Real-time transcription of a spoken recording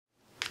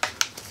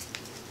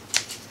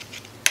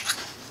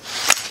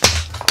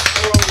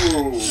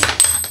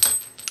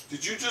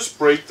Did you just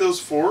break those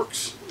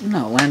forks?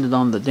 No, it landed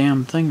on the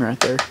damn thing right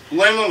there.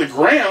 Landed on the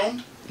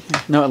ground?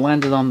 No, it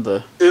landed on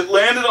the... It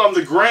landed on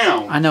the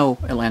ground. I know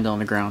it landed on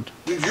the ground.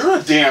 Dude, you're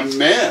a damn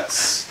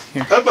mess.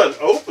 Here. How about an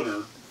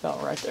opener? Fell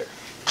right there.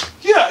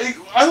 Yeah,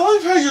 I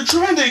love how you're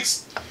trying to...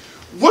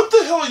 What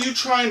the hell are you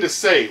trying to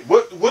say?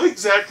 What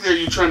exactly are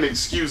you trying to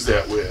excuse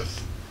that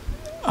with?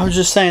 I was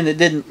just saying it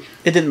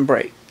didn't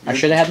break. I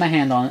should have had my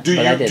hand on it, but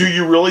I didn't. Do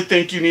you really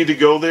think you need to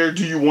go there?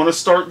 Do you want to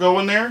start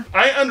going there?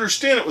 I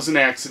understand it was an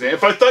accident.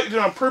 If I thought you did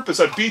it on purpose,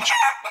 I'd beat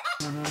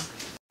you.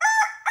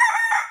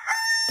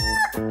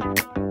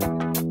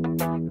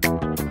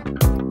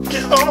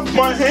 Get off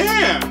my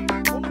hand!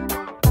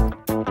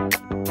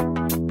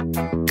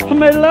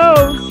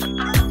 Hello.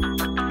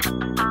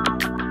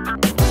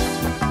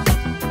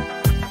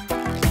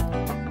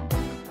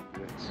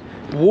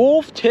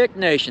 Wolf Tick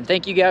Nation,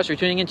 thank you guys for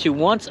tuning into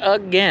once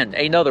again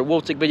another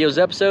Wolf Tick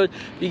Videos episode.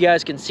 You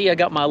guys can see I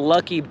got my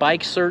lucky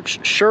bike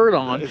search shirt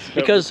on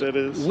because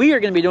we are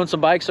going to be doing some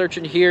bike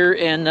searching here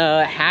in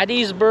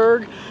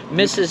Hattiesburg,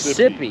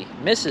 Mississippi.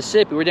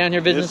 We're down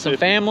here visiting some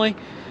family.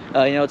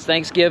 You know, it's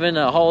Thanksgiving,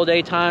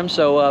 holiday time,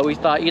 so we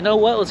thought, you know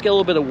what, let's get a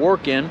little bit of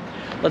work in.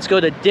 Let's go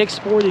to Dick's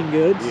Sporting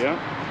Goods. Yeah.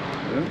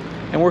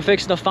 And we're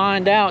fixing to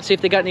find out, see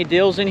if they got any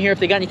deals in here, if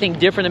they got anything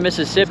different in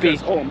Mississippi.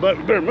 Hold on, but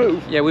we better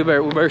move. Yeah, we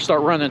better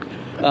start running.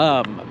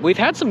 We've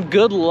had some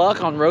good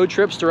luck on road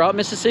trips throughout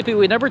Mississippi.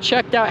 We never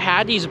checked out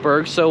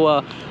Hattiesburg,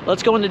 so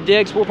let's go into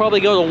Dick's. We'll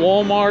probably go to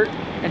Walmart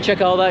and check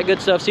all that good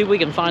stuff, see if we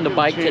can find a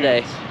bike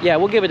today. Yeah,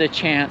 we'll give it a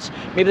chance.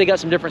 Maybe they got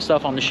some different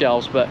stuff on the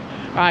shelves, but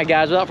all right,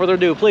 guys, without further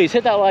ado, please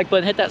hit that like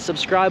button, hit that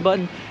subscribe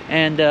button,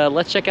 and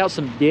let's check out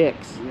some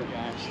Dick's.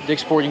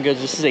 Dick's Sporting Goods.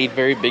 This is a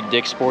very big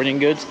Dick's Sporting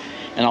Goods.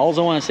 And all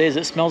I want to say is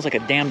it smells like a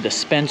damn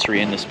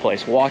dispensary in this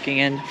place. Walking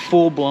in,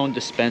 full-blown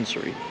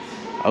dispensary.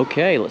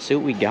 Okay, let's see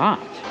what we got.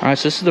 All right,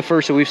 so this is the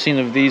first that we've seen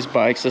of these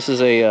bikes. This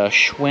is a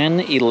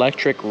SCHWINN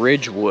Electric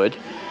Ridgewood.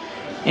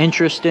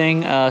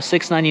 Interesting,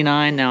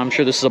 $6.99. Now, I'm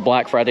sure this is a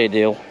Black Friday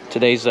deal.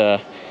 Today's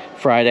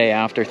Friday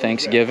after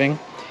Thanksgiving.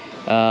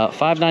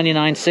 $5.99,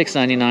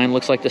 $6.99.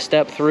 Looks like the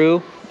step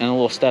through and a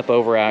little step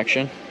over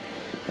action.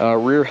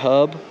 Rear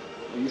hub.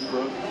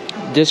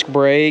 Disc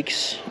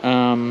brakes.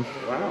 Wow.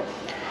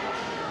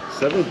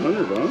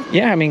 700, huh?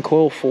 Yeah, I mean,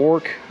 coil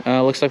fork.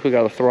 Looks like we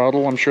got a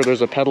throttle. I'm sure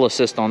there's a pedal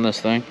assist on this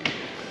thing.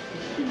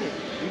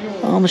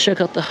 I'm gonna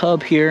check out the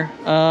hub here.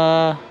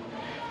 A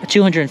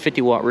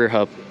 250 watt rear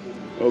hub.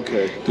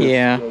 Okay.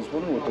 Yeah. I was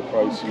wondering what the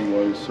pricing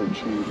was so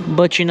cheap.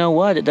 But you know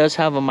what? It does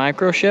have a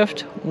micro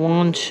shift.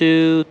 1,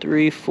 2,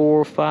 3,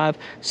 4, 5,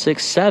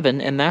 6,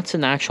 7, and that's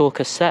an actual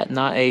cassette,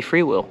 not a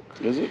freewheel.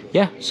 Is it?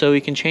 Yeah, so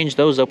you can change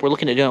those up. We're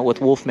looking at doing it with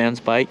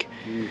Wolfman's bike.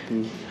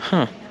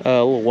 Huh.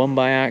 A little one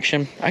by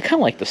action. I kind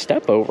of like the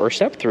step over,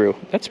 step through.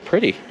 That's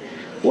pretty.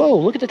 Whoa,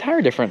 look at the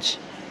tire difference.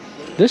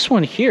 This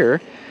one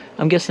here,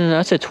 I'm guessing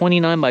that's a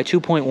 29 by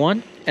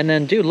 2.1. And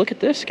then, dude, look at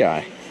this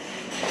guy.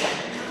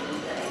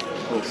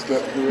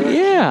 Step through.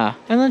 Yeah,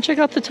 and then check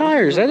out the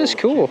tires. That is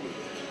cool.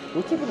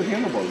 What's up with the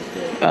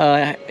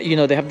handlebars? You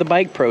know, they have the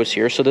Bike Pros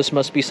here, so this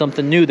must be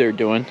something new they're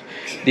doing.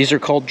 These are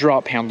called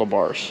drop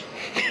handlebars.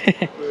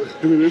 I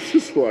mean, it's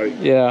just like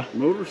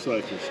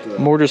motorcycle stuff.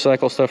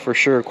 Motorcycle stuff for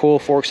sure. Cool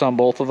forks on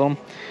both of them.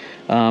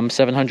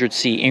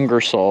 700C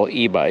Ingersoll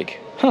e-bike.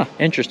 Huh,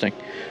 interesting.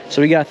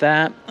 So we got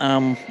that.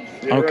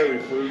 Did I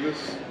refer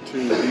this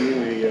to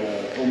being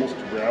a almost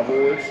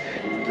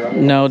gravel-ish?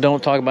 No,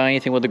 don't talk about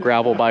anything with the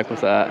gravel bike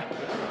with that.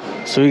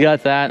 So we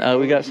got that.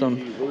 We got some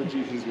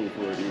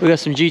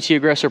GT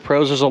Aggressor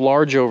Pros. There's a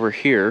large over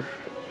here.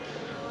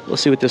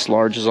 Let's see what this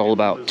large is all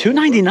about.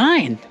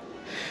 $2.99.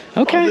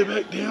 Okay. Oh,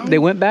 they back down? They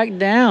went back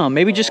down.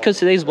 Maybe just because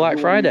today's Black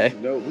Friday.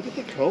 No, look at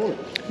the color.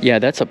 Yeah,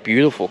 that's a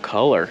beautiful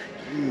color.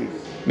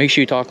 Make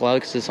sure you talk loud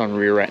because it's on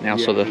rear right now.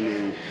 Yeah, so the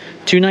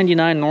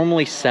 $2.99,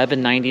 normally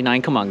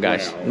 $7.99. Come on,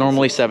 guys. Wow,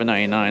 normally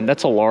 $7.99.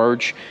 That's a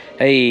large.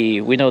 Hey,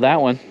 we know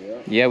that one.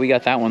 Yeah, we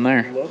got that one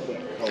there. I love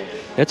that color.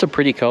 That's a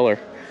pretty color.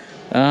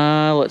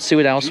 Let's see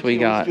what else we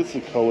got. Let's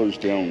get the colors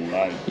down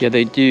right. Yeah,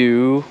 they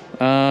do.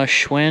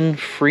 SCHWINN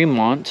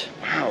Fremont.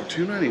 Wow,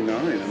 $2.99.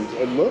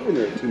 I love when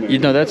they're at $2.99. You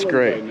know, that's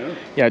great.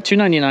 Yeah,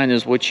 $2.99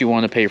 is what you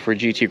want to pay for a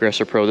GT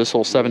Aggressor Pro. This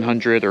whole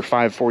 $700 or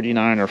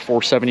 $549 or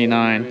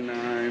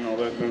 $479. All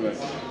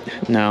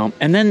that. No.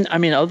 And then, I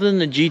mean, other than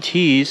the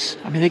GTs,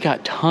 I mean, they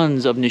got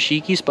tons of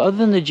Nishikis, but other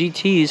than the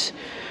GTs,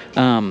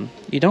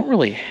 you don't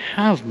really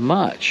have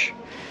much.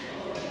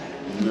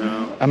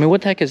 No. I mean,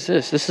 what the heck is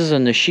this? This is a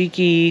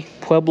Nishiki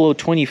Pueblo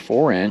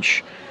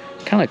 24-inch.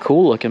 Kind of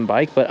cool looking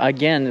bike, but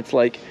again, it's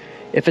like,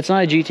 if it's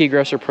not a GT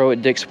Aggressor Pro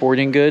at Dick's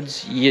Sporting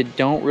Goods, you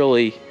don't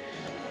really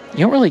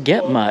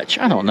get much.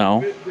 I don't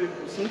know.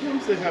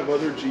 Sometimes they have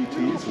other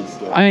GTs and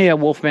stuff. I mean, yeah,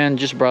 Wolfman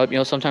just brought up, you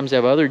know, sometimes they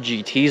have other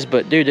GTs,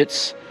 but dude,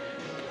 that's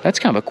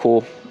kind of a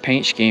cool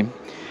paint scheme.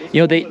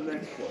 You know, they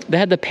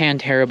had the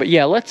Pantera, but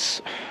yeah,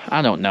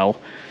 I don't know.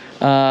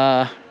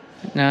 Now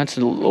it's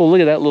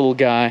look at that little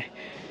guy.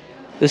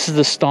 This is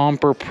the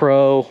Stomper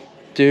Pro.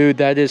 Dude,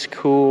 that is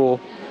cool.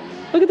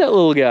 Look at that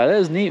little guy. That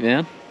is neat,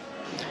 man.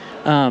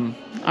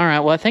 All right,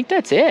 well, I think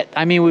that's it.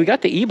 I mean, we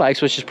got the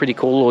e-bikes, which is pretty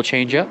cool, a little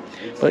change up.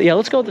 But yeah,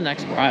 let's go to the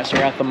next one. All right, so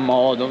we're at the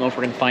mall. I don't know if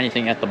we're gonna find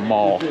anything at the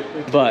mall,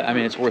 but I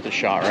mean, it's worth a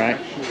shot, right?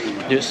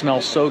 Dude, it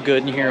smells so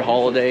good in here.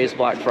 Holidays,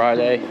 Black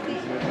Friday,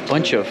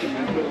 bunch of.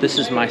 This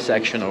is my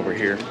section over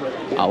here.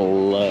 I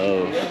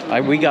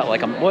love. We got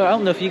like well, I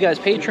don't know if you guys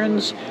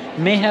patrons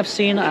may have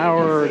seen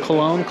our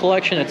cologne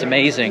collection. It's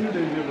amazing.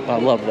 I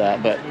love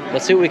that. But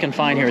let's see what we can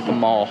find here at the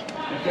mall.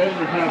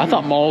 I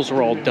thought malls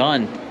were all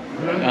done.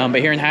 But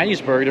here in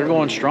Hattiesburg, they're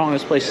going strong.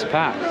 This place is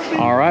packed.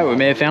 All right, we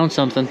may have found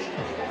something.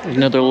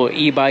 Another little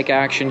e-bike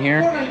action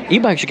here.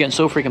 E-bikes are getting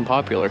so freaking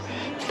popular.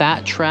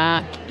 Fat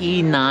Track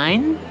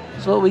E9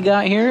 is what we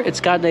got here. It's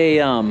got a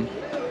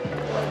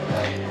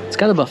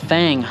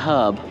Bafang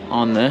hub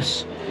on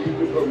this.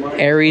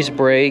 Aries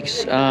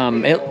brakes.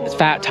 It's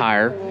fat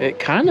tire.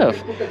 It's kind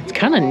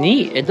of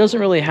neat. It doesn't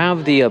really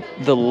have the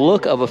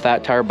look of a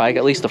fat tire bike,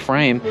 at least the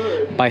frame,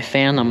 by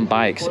Phantom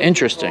Bikes.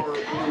 Interesting.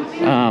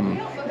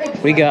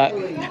 We got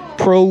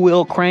pro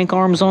wheel crank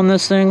arms on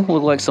this thing.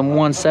 Look like some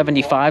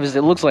 175s.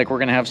 It looks like we're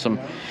gonna have some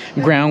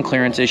ground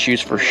clearance issues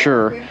for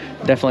sure.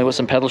 Definitely with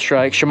some pedal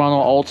strikes.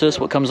 Shimano Altus,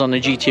 what comes on the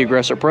GT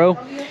Aggressor Pro.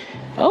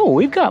 Oh,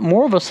 we've got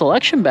more of a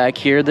selection back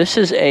here. This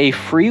is a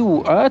free,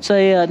 it's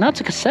a, not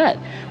a cassette.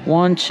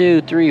 1,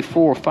 2, 3,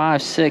 4,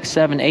 5, 6,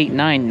 7, 8,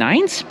 9,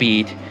 9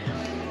 speed.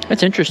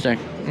 That's interesting.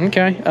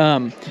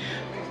 Okay.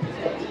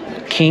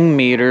 King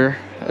meter.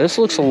 This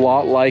looks a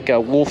lot like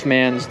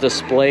Wolfman's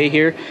display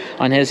here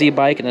on his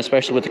e-bike, and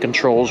especially with the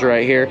controls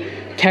right here.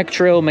 Tech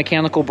Trail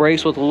mechanical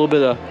brakes with a little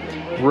bit of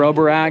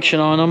rubber action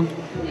on them.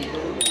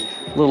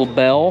 Little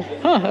bell.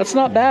 Huh, that's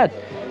not bad.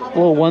 A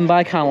little one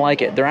bike, kind of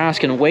like it. They're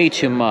asking way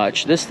too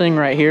much. This thing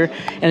right here,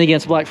 and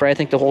against Black Friday, I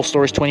think the whole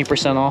store is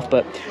 20% off,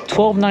 but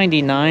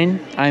 $12.99.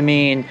 I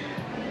mean,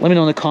 let me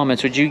know in the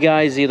comments, would you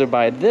guys either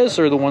buy this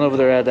or the one over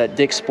there at that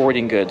Dick's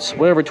Sporting Goods?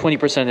 Whatever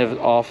 20%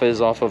 off is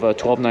off of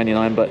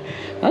 $12.99, but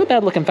not a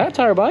bad looking fat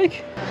tire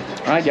bike.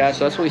 All right, guys,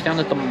 so that's what we found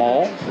at the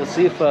mall. Let's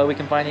see if we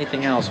can find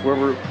anything else.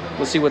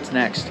 Let's see what's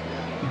next.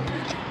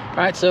 All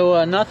right,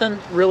 so nothing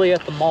really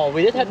at the mall.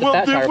 We did have the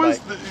fat tire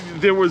bike.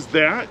 There was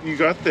that. You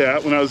got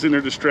that when I was in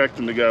there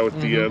distracting the guy with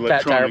the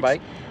electronics. Fat tire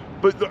bike.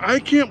 But I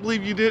can't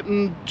believe you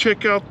didn't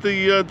check out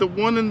the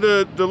one in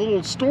the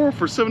little store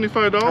for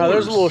 $75. Oh,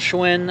 there's a little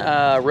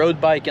SCHWINN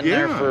road bike in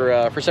there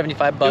for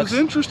 $75. It was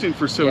interesting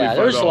for $75. Yeah,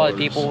 there's a lot of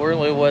people. It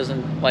really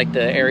wasn't like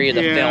the area to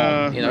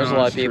film. You know, there's a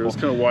lot of people. It's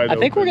kind of wide I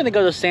think open. We're gonna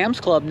go to Sam's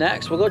Club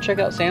next. We'll go check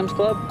out Sam's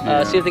Club,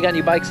 see if they got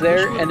any bikes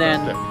there, and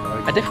then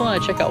I definitely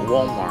want to check out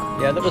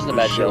Walmart. Yeah, that wasn't a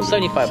bad deal.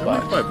 $75.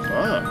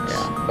 $75.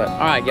 Yeah, but all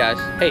right, guys.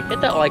 Hey,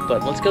 hit that like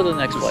button. Let's go to the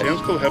next place.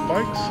 Sam's Club have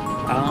bikes?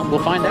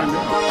 We'll find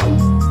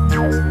out.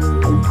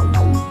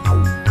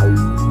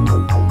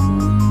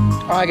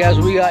 Alright guys,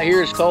 what we got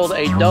here is called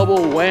a double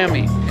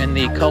whammy in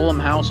the Cullum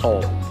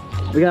household.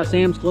 We got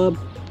Sam's Club,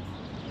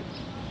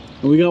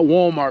 and we got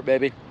Walmart,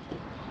 baby.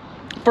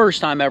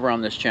 First time ever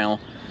on this channel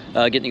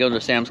getting to go to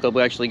Sam's Club.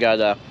 We actually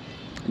got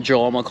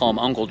Joel, I'm gonna call him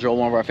Uncle Joel,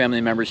 one of our family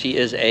members. He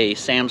is a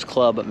Sam's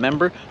Club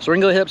member. So we're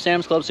gonna go hit up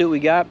Sam's Club, see what we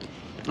got,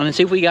 and then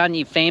see if we got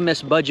any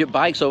famous budget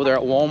bikes over there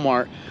at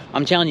Walmart.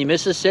 I'm telling you,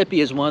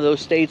 Mississippi is one of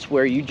those states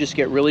where you just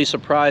get really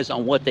surprised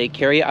on what they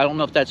carry. I don't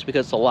know if that's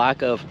because of the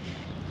lack of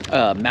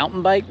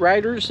mountain bike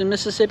riders in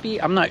Mississippi.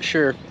 I'm not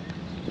sure. Is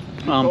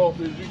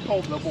it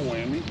called double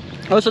whammy?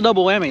 Oh, it's a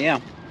double whammy,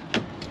 yeah.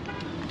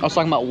 I was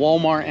talking about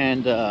Walmart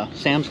and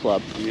Sam's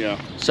Club. Yeah.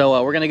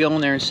 So we're gonna go in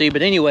there and see.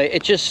 But anyway,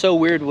 it's just so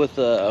weird with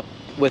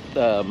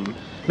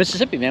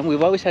Mississippi, man.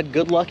 We've always had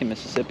good luck in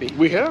Mississippi.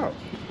 We have.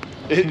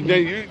 Now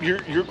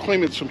you're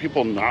claiming it's from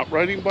people not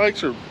riding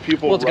bikes or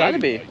people? Well, it's got to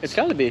be. Bikes? It's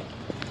got to be.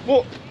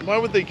 Well, why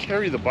would they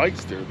carry the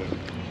bikes there then?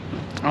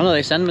 I don't know.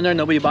 They send them in there.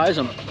 Nobody buys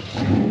them.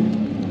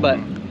 But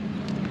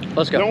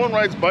let's go. No one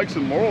rides bikes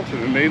in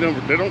Morrilton, and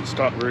they don't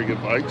stop very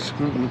good bikes.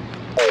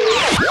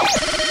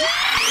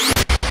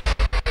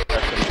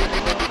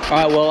 All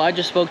right. Well, I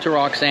just spoke to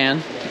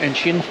Roxanne, and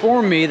she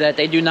informed me that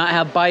they do not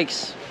have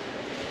bikes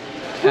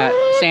at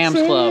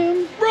Sam's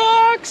Club.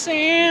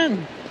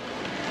 Roxanne.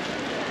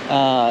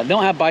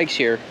 Don't have bikes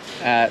here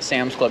at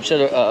Sam's Club.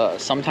 So,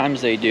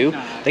 sometimes they do.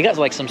 They got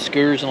like some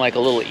scooters and like a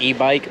little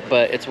e-bike,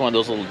 but it's one of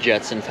those little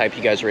Jetson type.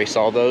 You guys already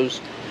saw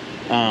those.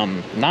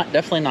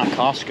 Definitely not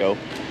Costco,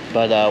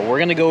 but we're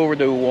gonna go over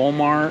to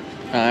Walmart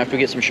after we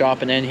get some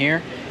shopping in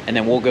here, and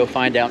then we'll go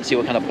find out and see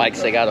what kind of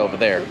bikes they got over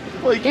there.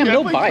 Damn,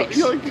 no bikes.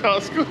 Yeah, like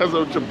Costco has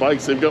a bunch of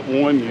bikes. They've got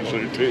one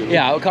usually too.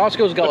 Yeah,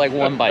 Costco's got like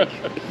one bike,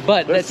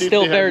 but that's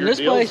still there in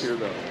this place. Here,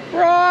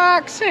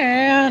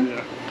 Roxanne.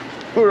 Yeah.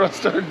 Where I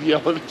started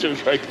yelling, she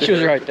was right there. She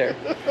was right there.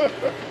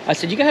 I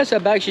said, "You guys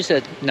have bags?" She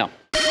said, "No."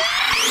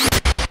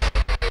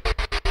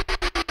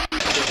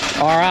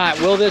 All right,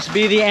 will this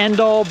be the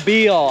end-all,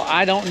 be-all?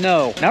 I don't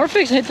know. Now we're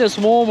fixing to hit this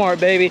Walmart,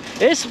 baby.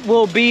 This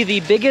will be the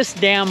biggest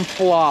damn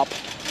flop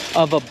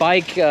of a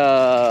bike,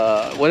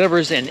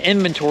 whatever's in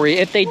inventory,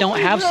 if they don't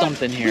have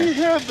something here. We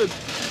had the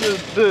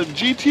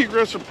GT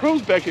Aggressor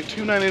Pros back at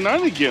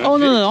 $299 again. Oh,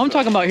 no, I'm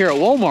talking about here at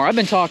Walmart. I've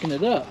been talking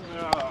it up.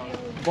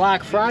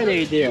 Black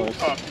Friday deals.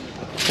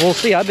 We'll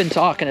see. I've been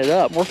talking it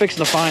up. We're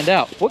fixing to find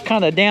out. What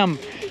kind of damn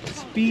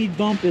speed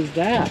bump is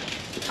that?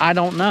 I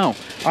don't know.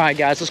 All right,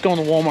 guys, let's go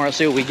into Walmart and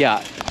see what we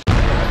got.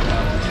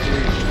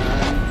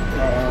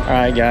 All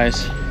right,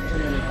 guys.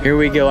 Here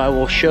we go. I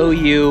will show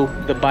you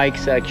the bike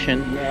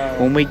section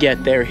when we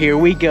get there. Here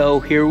we go.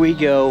 Here we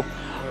go.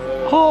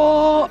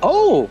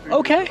 Oh,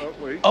 okay.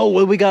 Oh,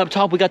 what we got up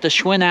top? We got the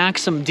SCHWINN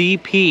AXUM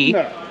DP.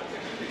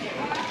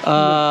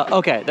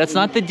 Okay, that's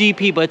not the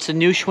DP, but it's a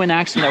new SCHWINN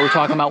AXUM that we're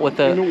talking about with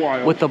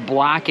the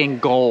black and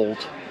gold.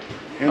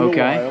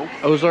 Okay,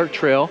 Ozark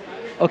Trail.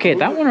 Okay,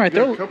 that one right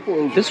there.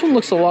 This one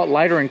looks a lot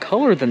lighter in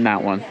color than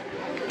that one.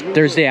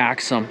 There's the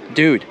AXUM,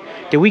 dude.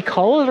 Did we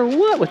call it or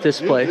what with this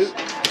place?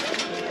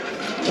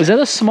 Is that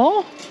a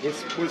small?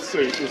 What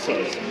size?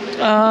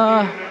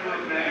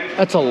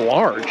 That's a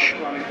large.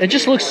 It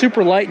just looks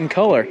super light in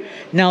color.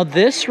 Now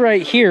this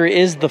right here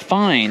is the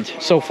find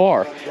so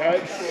far.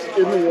 That's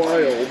in the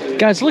wild.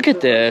 Guys, look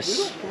at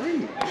this.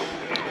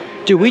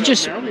 Dude, we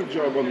just...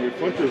 job on the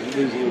reflectors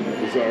is a little bit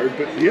bizarre,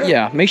 but yeah.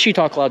 Yeah, make sure you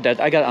talk loud, Dad.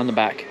 I got it on the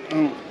back.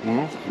 Oh,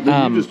 well,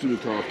 then you just do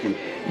the talking.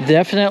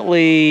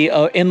 Definitely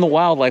in the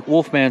wild, like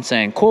Wolfman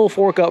saying. Coil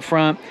fork up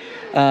front.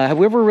 Have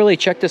we ever really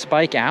checked this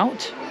bike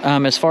out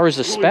as far as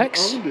the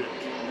specs?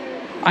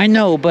 I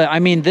know, but I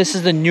mean, this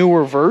is the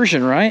newer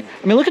version, right?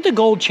 I mean, look at the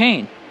gold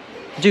chain.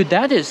 Dude,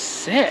 that is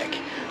sick.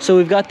 So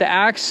we've got the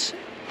Axe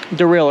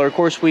derailleur. Of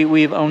course,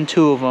 we've owned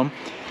 2 of them.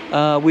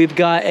 We've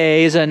got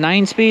is a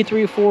 9-speed,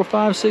 3, 4,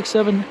 5, 6,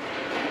 7,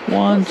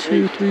 1,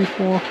 2, 3,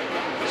 4.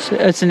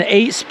 It's an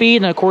 8-speed,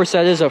 and of course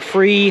that is a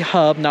free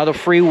hub, not a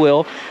free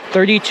wheel.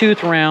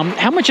 32th round.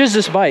 How much is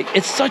this bike?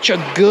 It's such a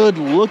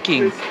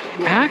good-looking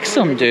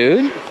AXUM,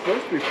 dude. It's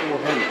supposed to be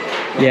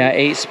 400. Yeah,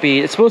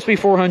 8-speed. It's supposed to be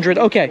 400.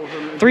 Okay,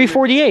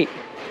 348.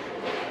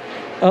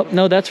 Oh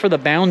no, that's for the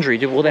boundary.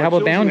 Will they have a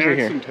boundary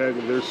here? There's an AXUM tag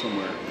over there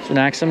somewhere. It's an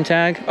AXUM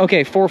tag.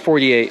 Okay,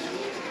 448.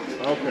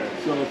 Okay,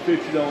 so $50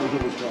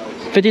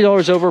 overpriced.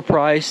 $50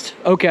 overpriced.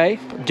 Okay,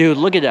 dude,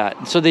 look at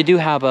that. So they do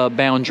have a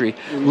boundary.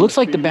 Looks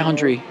like the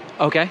boundary.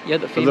 Okay, yeah,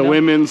 the female. The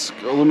women's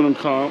aluminum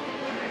comp.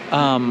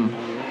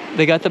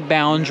 They got the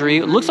boundary.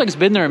 It looks like it's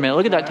been there a minute.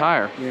 Look at that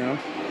tire. Yeah.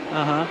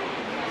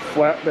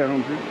 Flat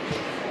boundary.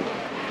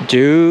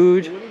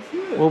 Dude,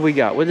 what we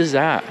got? What is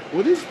that?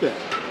 What is that?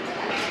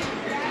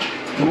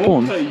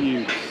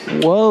 Multi-use.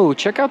 Whoa,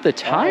 check out the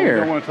tire. We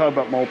don't want to talk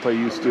about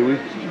multi-use, do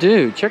we?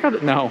 Dude, check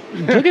out no.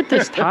 Look at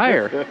this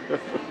tire.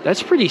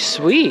 That's pretty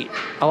sweet.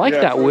 I like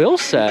that wheel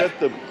set.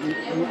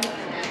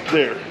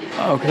 There.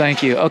 Oh,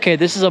 thank you. Okay,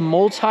 this is a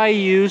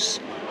multi-use,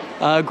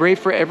 great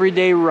for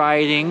everyday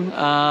riding,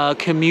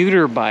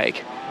 commuter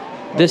bike.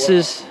 This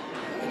is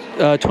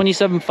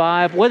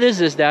 27.5. What is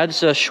this, Dad?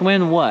 It's a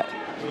SCHWINN what?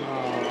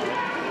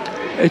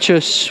 It's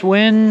a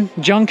SCHWINN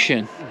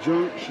Junction.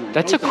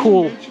 That's a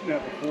cool.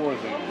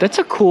 That's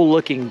a cool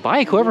looking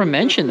bike. Whoever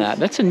mentioned that?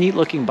 That's a neat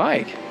looking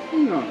bike.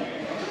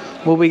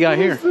 What we got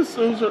here? Is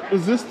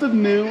this the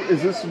new?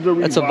 Is this the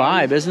revised? That's a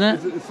vibe, isn't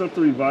it? It's not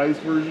the revised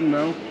version,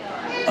 no.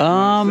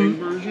 Same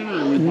version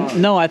or revised?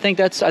 No, I think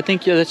that's a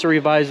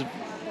revised.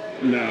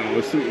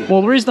 No.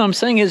 Well, the reason I'm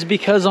saying is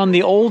because on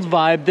the old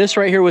vibe, this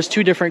right here was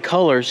 2 different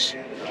colors.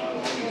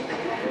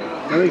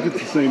 I think it's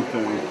the same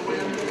thing.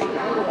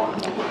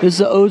 This is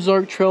the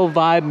Ozark Trail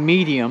Vibe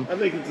Medium. I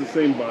think it's the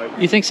same bike.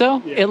 You think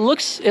so? Yeah. It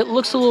looks a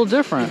little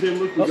different.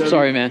 Oh,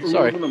 sorry, man.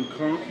 Sorry. Aluminum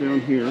comp down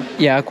here.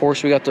 Yeah, of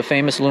course we got the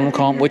famous aluminum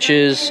comp, which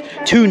is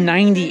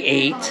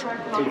 $298,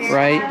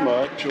 right?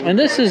 And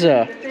this is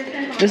a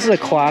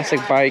classic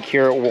bike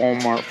here at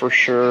Walmart for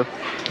sure.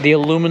 The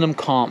aluminum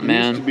comp,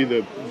 man. It used to be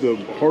the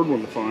hard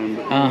one to find.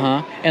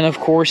 And of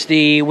course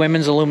the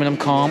women's aluminum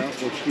comp,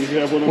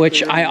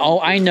 which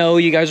I know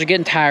you guys are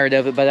getting tired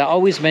of it, but I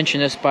always mention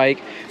this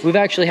bike. We've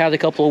actually had a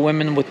couple of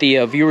women with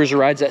the viewers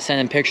rides that sent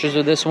in pictures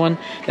of this one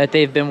that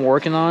they've been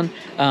working on.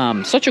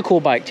 Such a cool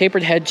bike,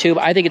 tapered head tube.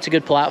 I think it's a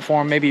good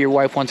platform. Maybe your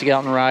wife wants to get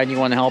out and ride and you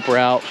want to help her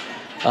out.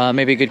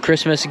 Maybe a good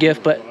Christmas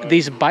gift, but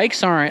these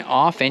bikes aren't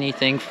off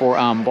anything for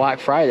Black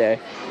Friday.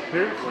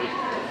 Apparently.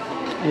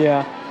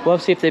 Yeah, we'll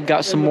have to see if they've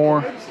got some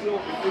more.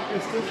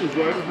 It's this is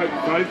right,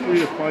 5'3"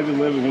 to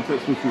 5'11". What's that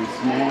supposed to be?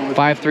 Small?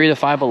 5'3"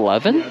 to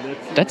 5'11"?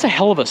 Yeah, that's a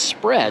hell of a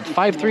spread.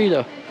 5'3"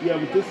 to... Yeah,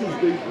 but this is,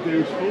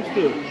 they're supposed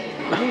to...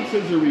 Everyone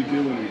says they're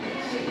redoing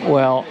this.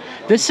 Well,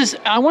 this is...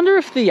 I wonder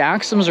if the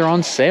AXUMs are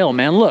on sale,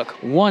 man. Look,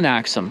 1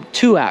 AXUM,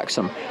 2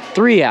 AXUM,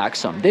 3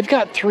 AXUM. They've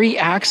got 3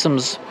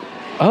 AXUMs.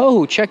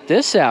 Oh, check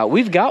this out.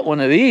 We've got one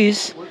of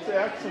these. What's the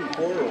AXUM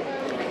plural?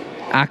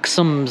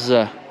 AXUMs...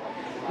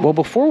 well,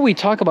 before we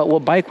talk about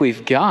what bike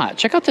we've got,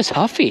 check out this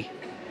Huffy.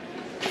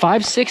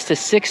 5'6" to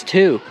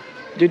 6'2".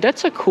 Dude,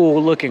 that's a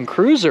cool looking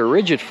cruiser,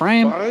 rigid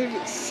frame.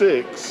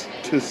 5'6"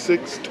 to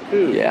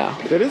 6'2". Yeah.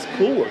 That is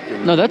cool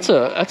looking. No, that's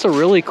a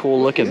really cool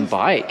looking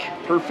bike.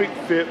 Perfect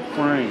fit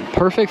frame.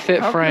 Perfect fit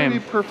How frame. Can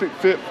it be perfect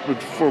fit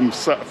from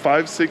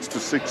 5'6" to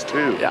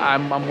 6'2"? Yeah,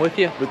 I'm with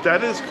you. But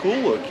that is cool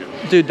looking.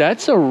 Dude,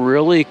 that's a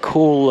really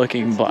cool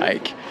looking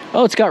bike.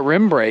 Oh, it's got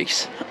rim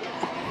brakes.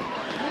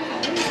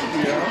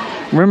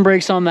 Rim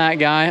brakes on that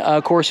guy.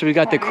 Of course, we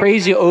got the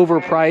crazy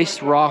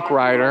overpriced Rock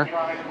Rider.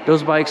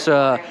 Those bikes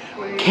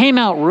came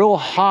out real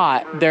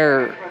hot.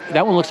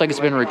 That one looks like it's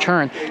been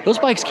returned. Those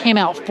bikes came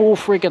out full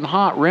freaking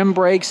hot, rim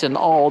brakes and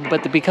all,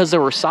 but because they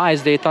were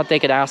sized, they thought they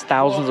could ask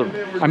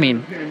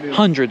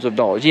hundreds of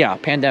dollars. Yeah,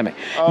 pandemic.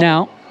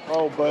 Now.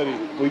 Oh, buddy,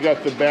 we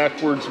got the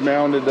backwards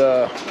mounted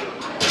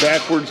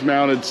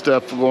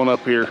stuff going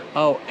up here.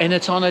 Oh, and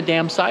it's on a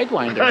damn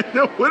Sidewinder. I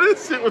know. What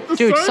is it with the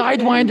Dude,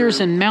 Sidewinders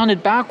and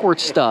mounted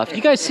backwards stuff.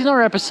 You guys seen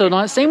our episode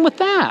on it? Same with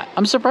that.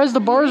 I'm surprised the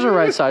bars are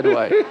right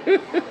sideways.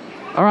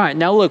 All right,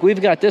 now look, we've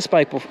got this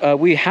bike.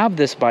 We have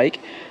this bike.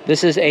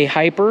 This is a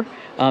Hyper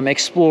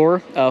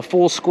Explorer,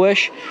 full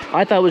squish.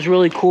 I thought it was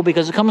really cool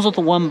because it comes with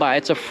a 1x.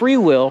 It's a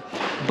freewheel,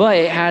 but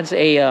it has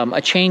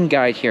a chain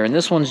guide here, and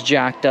this one's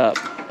jacked up.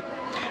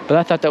 But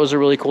I thought that was a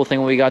really cool thing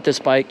when we got this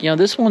bike. You know,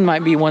 this one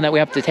might be one that we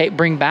have to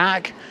bring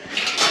back.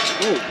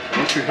 Oh,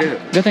 what's your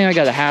head? Good thing I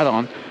got a hat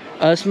on.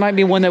 This might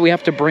be one that we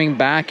have to bring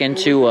back and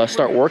to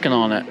start working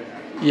on it.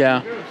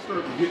 Yeah.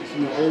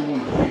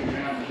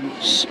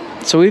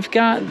 So we've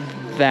got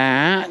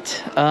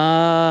that.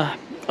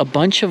 A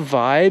bunch of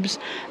vibes.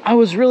 I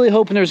was really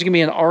hoping there was gonna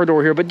be an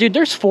R-door here, but dude,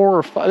 there's 3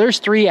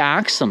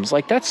 AXUMs.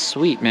 Like, that's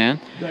sweet, man.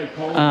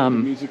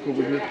 Music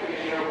over here.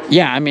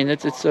 Yeah, I mean,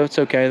 it's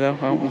okay though. You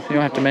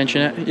don't have to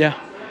mention it. Yeah.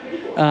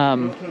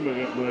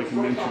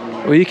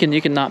 Well, you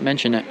can not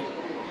mention it.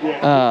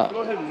 Yeah,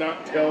 go ahead and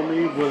not tell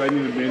me what I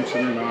need to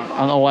mention or not. I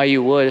don't know why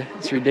you would.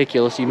 It's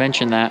ridiculous. You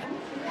mentioned that.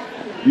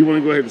 You want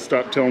to go ahead and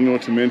stop telling me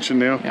what to mention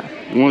now? Yeah.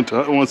 You want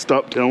to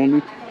stop telling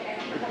me?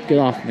 Get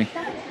off me.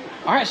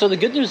 All right. So the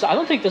good news, I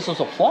don't think this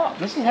was a flop.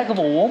 This is a heck of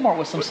a Walmart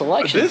with some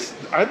selection.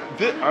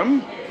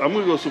 I'm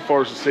gonna go so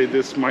far as to say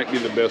this might be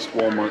the best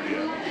Walmart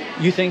yet.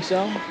 You think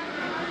so?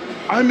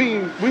 I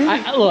mean,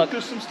 look.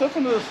 There's some stuff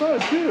on the other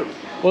side too.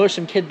 Well, there's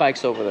some kid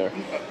bikes over there.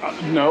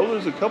 No,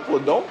 there's a couple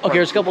adult bikes. Okay,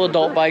 there's a couple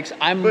adult bikes.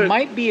 I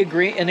might be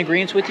in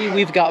agreement with you.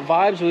 We've got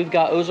Vibes, we've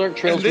got Ozark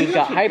Trails, we've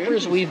got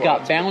Hypers, we've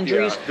got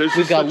Boundaries,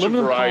 we've got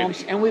aluminum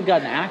columns, and we've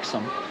got an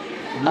AXUM.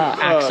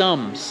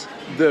 AXUMs.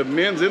 The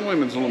men's and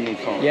women's aluminum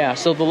column. Yeah,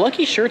 so the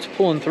lucky shirt's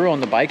pulling through on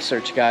the bike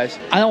search, guys.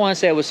 I don't want to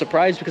say I was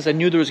surprised because I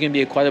knew there was going to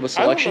be quite a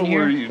selection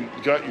here. I don't know where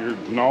you got your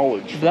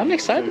knowledge. But I'm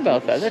excited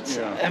about that. That's,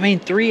 I mean,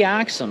 3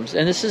 AXUMs.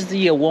 And this is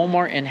the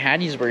Walmart in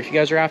Hattiesburg. If you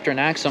guys are after an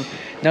AXUM.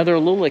 Now, they're a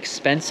little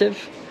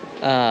expensive.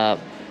 I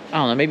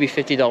don't know, maybe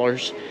 $50.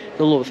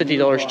 A little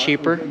 $50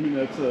 cheaper. I mean,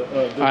 all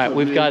right,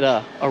 we've got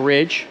a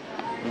Ridge.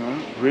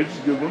 Ridge is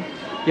a good one.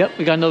 Yep,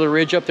 we got another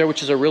Ridge up there,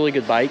 which is a really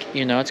good bike.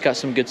 You know, it's got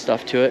some good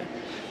stuff to it.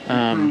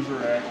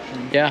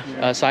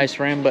 Size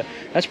frame, but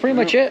that's pretty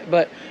much it.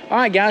 But all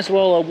right, guys,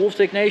 well,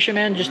 Wolfstick Nation,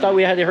 man, just thought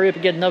we had to hurry up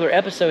and get another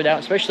episode out,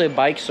 especially a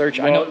bike search.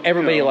 Well, I know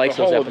everybody likes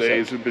those episodes.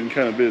 Holidays have been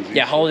kind of busy.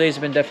 Yeah, holidays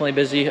have been definitely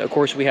busy. Of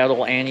course, we had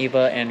old Aunt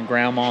Eva and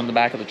Grandma on the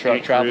back of the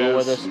truck traveling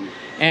with us.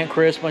 Aunt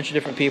Chris, a bunch of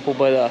different people.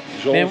 But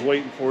Joel's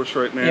waiting for us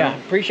right now. Yeah,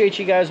 appreciate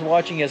you guys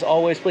watching. As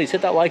always, please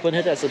hit that like button,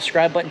 hit that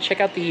subscribe button.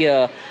 Check out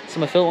the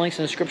some affiliate links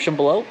in the description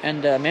below.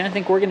 And man, I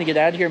think we're gonna get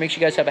out of here. Make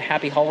sure you guys have a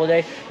happy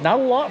holiday.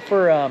 Not a lot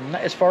for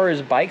as far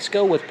as bikes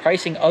go with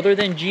pricing other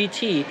than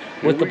GT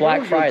with the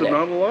Black Friday.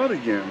 Not a lot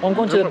again. Well, I'm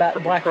going to the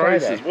Black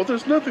Friday. Well,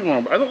 there's nothing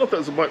wrong. I don't know if that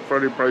was a Black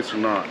Friday price or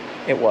not.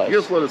 It was. You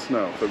just let us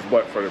know if it's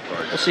Black Friday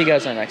price. We'll see you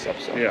guys in the next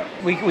episode. Yeah.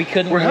 We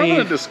couldn't We're leave. having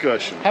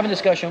a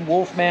discussion.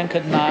 Wolfman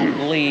could not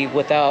leave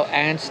without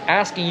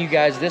asking you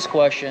guys this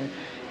question.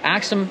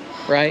 AXUM,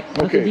 right?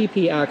 Okay. With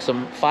the DP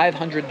AXUM,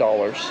 $500.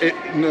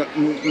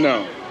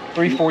 No.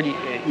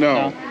 348.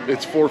 No,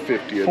 it's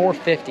 $450.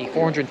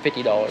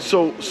 $450.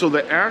 So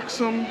the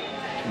AXUM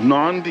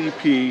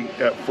non-DP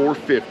at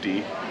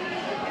 $450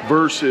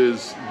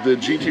 versus the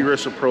GT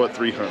Racer Pro at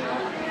 $300.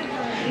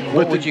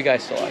 What would you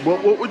guys select?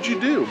 What would you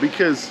do?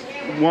 Because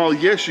while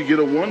yes, you get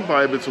a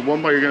 1x, it's a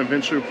 1x, you're going to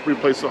eventually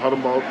replace the hollow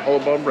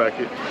bottom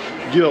bracket.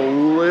 You get a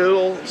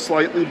little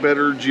slightly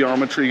better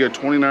geometry. You got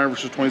 29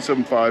 versus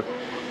 27.5.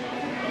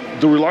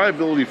 The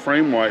reliability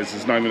frame-wise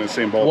is not even the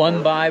same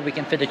ballpark. 1x, we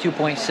can fit a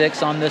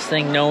 2.6 on this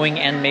thing, knowing,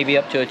 and maybe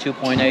up to a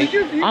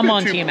 2.8. I'm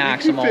on Team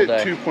AXUM all day.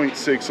 You can fit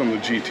 2.6 on the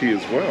GT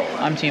as well.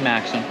 I'm Team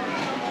AXUM.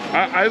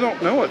 I don't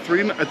know. At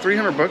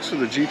 $300 for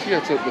the GT,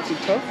 that's a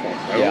tough one.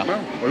 I don't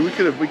know. Well, we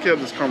could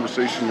have this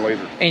conversation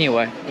later.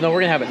 Anyway, no,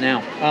 we're gonna have it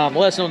now.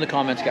 Let us know in the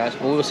comments, guys.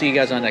 We'll see you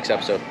guys on the next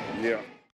episode. Yeah.